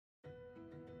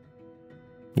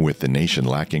With the nation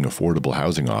lacking affordable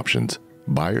housing options,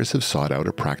 buyers have sought out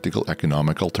a practical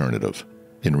economic alternative.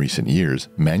 In recent years,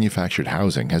 manufactured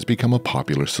housing has become a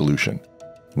popular solution.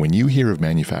 When you hear of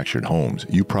manufactured homes,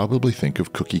 you probably think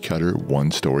of cookie-cutter,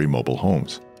 one-story mobile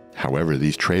homes. However,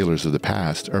 these trailers of the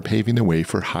past are paving the way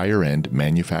for higher-end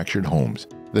manufactured homes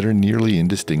that are nearly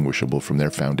indistinguishable from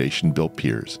their foundation-built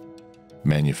peers.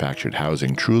 Manufactured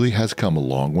housing truly has come a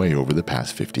long way over the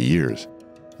past 50 years.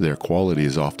 Their quality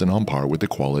is often on par with the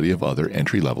quality of other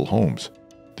entry-level homes.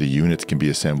 The units can be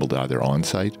assembled either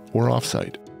on-site or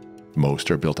off-site. Most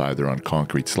are built either on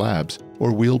concrete slabs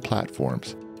or wheeled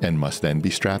platforms and must then be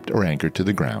strapped or anchored to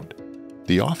the ground.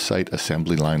 The off-site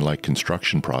assembly line-like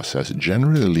construction process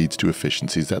generally leads to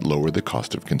efficiencies that lower the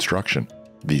cost of construction.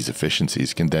 These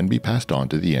efficiencies can then be passed on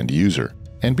to the end user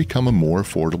and become a more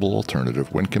affordable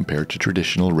alternative when compared to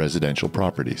traditional residential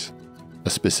properties. A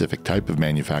specific type of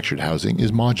manufactured housing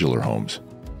is modular homes.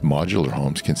 Modular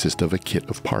homes consist of a kit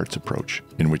of parts approach,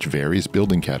 in which various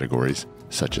building categories,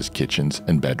 such as kitchens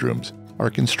and bedrooms, are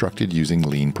constructed using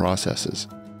lean processes.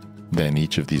 Then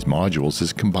each of these modules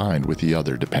is combined with the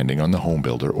other depending on the home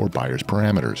builder or buyer's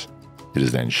parameters. It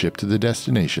is then shipped to the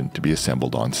destination to be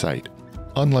assembled on site.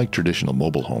 Unlike traditional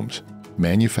mobile homes,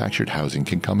 manufactured housing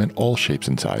can come in all shapes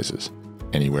and sizes,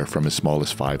 anywhere from as small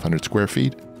as 500 square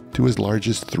feet to as large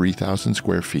as 3,000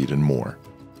 square feet and more.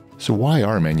 So why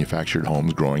are manufactured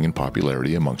homes growing in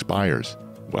popularity amongst buyers?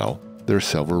 Well, there are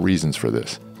several reasons for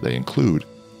this. They include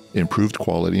improved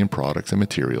quality in products and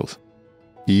materials,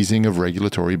 easing of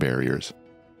regulatory barriers,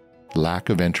 lack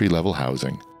of entry-level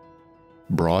housing,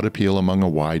 broad appeal among a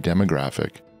wide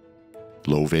demographic,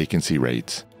 low vacancy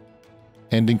rates,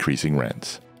 and increasing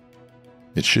rents.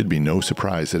 It should be no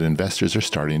surprise that investors are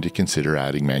starting to consider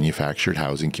adding manufactured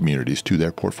housing communities to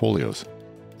their portfolios.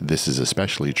 This is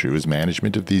especially true as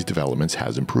management of these developments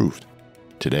has improved.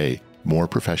 Today, more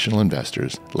professional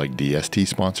investors, like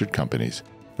DST-sponsored companies,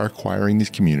 are acquiring these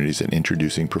communities and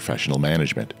introducing professional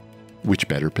management, which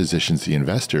better positions the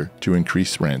investor to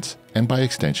increase rents and by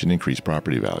extension increase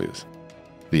property values.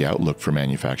 The outlook for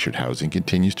manufactured housing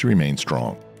continues to remain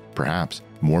strong, perhaps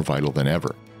more vital than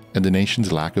ever, and the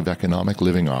nation's lack of economic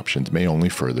living options may only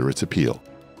further its appeal.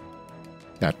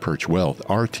 At Perch Wealth,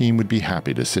 our team would be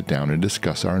happy to sit down and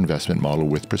discuss our investment model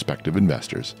with prospective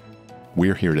investors.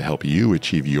 We're here to help you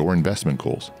achieve your investment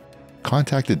goals.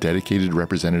 Contact a dedicated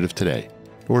representative today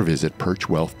or visit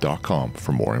perchwealth.com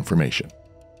for more information.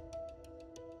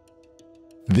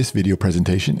 This video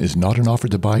presentation is not an offer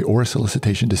to buy or a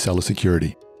solicitation to sell a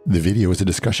security. The video is a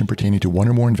discussion pertaining to one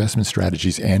or more investment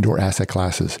strategies and/or asset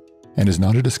classes, and is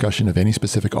not a discussion of any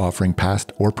specific offering,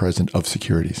 past or present, of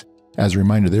securities. As a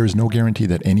reminder, there is no guarantee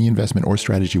that any investment or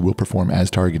strategy will perform as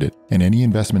targeted, and any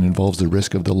investment involves the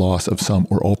risk of the loss of some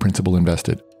or all principal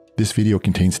invested. This video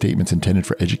contains statements intended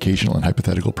for educational and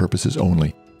hypothetical purposes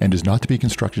only, and is not to be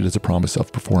construed as a promise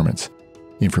of performance.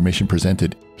 Information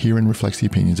presented herein reflects the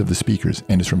opinions of the speakers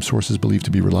and is from sources believed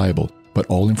to be reliable, but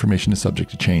all information is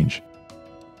subject to change.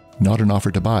 Not an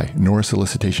offer to buy, nor a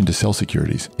solicitation to sell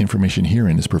securities. Information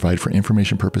herein is provided for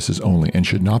information purposes only and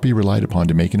should not be relied upon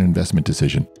to make an investment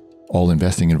decision. All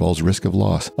investing involves risk of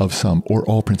loss of some or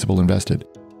all principal invested.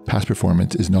 Past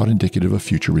performance is not indicative of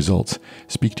future results.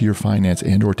 Speak to your finance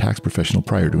and/or tax professional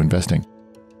prior to investing.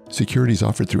 Securities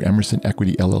offered through Emerson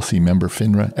Equity LLC, member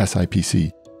FINRA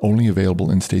SIPC. Only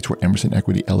available in states where Emerson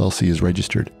Equity LLC is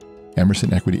registered.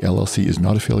 Emerson Equity LLC is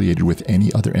not affiliated with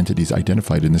any other entities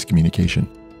identified in this communication.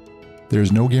 There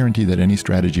is no guarantee that any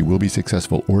strategy will be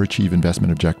successful or achieve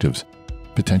investment objectives.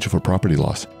 Potential for property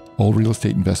loss. All real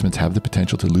estate investments have the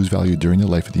potential to lose value during the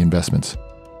life of the investments.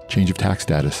 Change of tax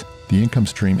status. The income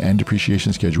stream and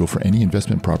depreciation schedule for any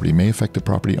investment property may affect the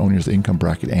property owner's income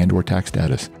bracket and/or tax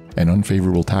status. An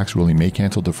unfavorable tax ruling may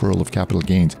cancel deferral of capital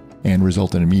gains and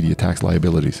result in immediate tax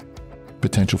liabilities.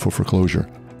 Potential for foreclosure.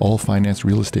 All financed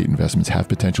real estate investments have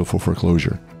potential for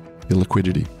foreclosure.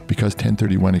 Illiquidity. Because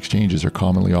 1031 exchanges are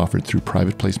commonly offered through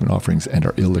private placement offerings and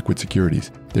are illiquid securities,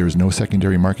 there is no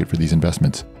secondary market for these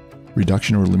investments.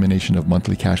 Reduction or elimination of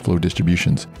monthly cash flow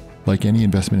distributions. Like any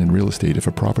investment in real estate, if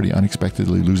a property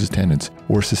unexpectedly loses tenants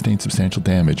or sustains substantial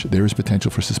damage, there is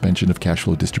potential for suspension of cash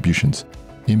flow distributions.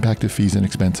 Impact of fees and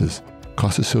expenses.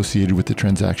 Costs associated with the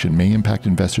transaction may impact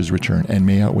investors' return and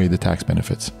may outweigh the tax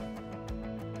benefits.